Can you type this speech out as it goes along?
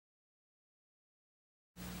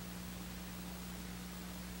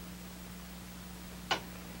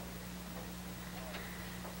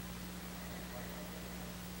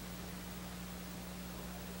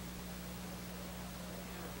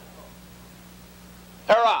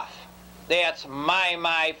They're off. That's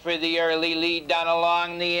my for the early lead down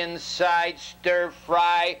along the inside. Stir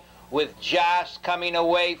Fry with Joss coming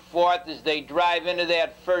away fourth as they drive into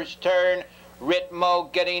that first turn.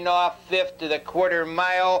 RITMO getting off fifth to the quarter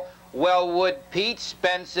mile. Wellwood Pete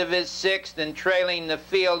Spensive is sixth and trailing the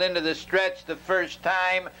field into the stretch the first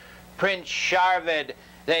time. Prince Charvid,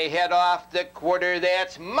 they head off the quarter.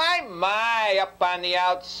 That's my up on the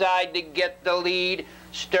outside to get the lead.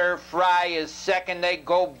 Stir Fry is second. They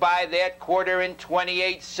go by that quarter in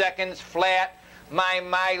 28 seconds flat.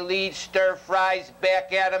 My leads. Stir Fry's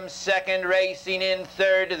back at him second. Racing in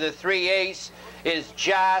third to the 3/8 is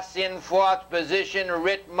Joss in fourth position.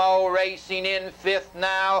 RITMO racing in fifth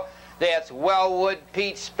now. That's Wellwood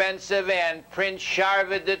Pete Spensive and Prince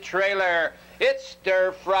Charvid the trailer. It's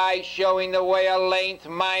Stir Fry showing the way a length.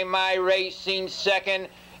 My racing second.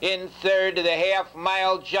 In third to the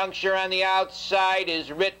half-mile juncture on the outside is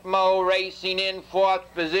RITMO racing in fourth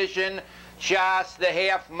position. Joss the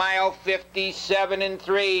half-mile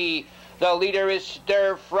 57-3. The leader is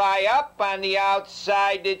Stir Fry up on the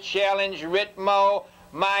outside to challenge RITMO.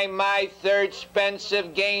 My third.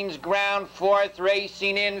 Spensive gains ground fourth,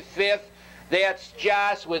 racing in fifth. That's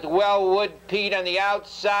Joss with Wellwood Pete on the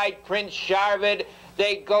outside. Prince Charvid.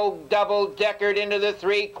 They go double-deckered into the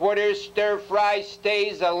three-quarters. Stir Fry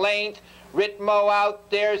stays a length. RITMO out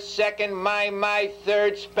there second. My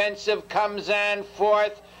third. Spensive comes on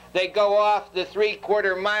fourth. They go off the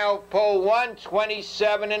three-quarter mile pole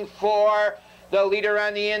 1:27-4. The leader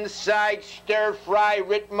on the inside, Stir Fry.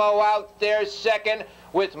 RITMO out there second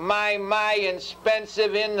with my and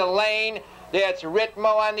Spensive in the lane. That's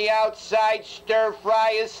RITMO on the outside. Stir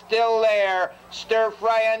Fry is still there. Stir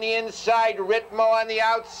Fry on the inside. RITMO on the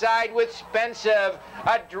outside with Spensive.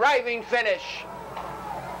 A driving finish.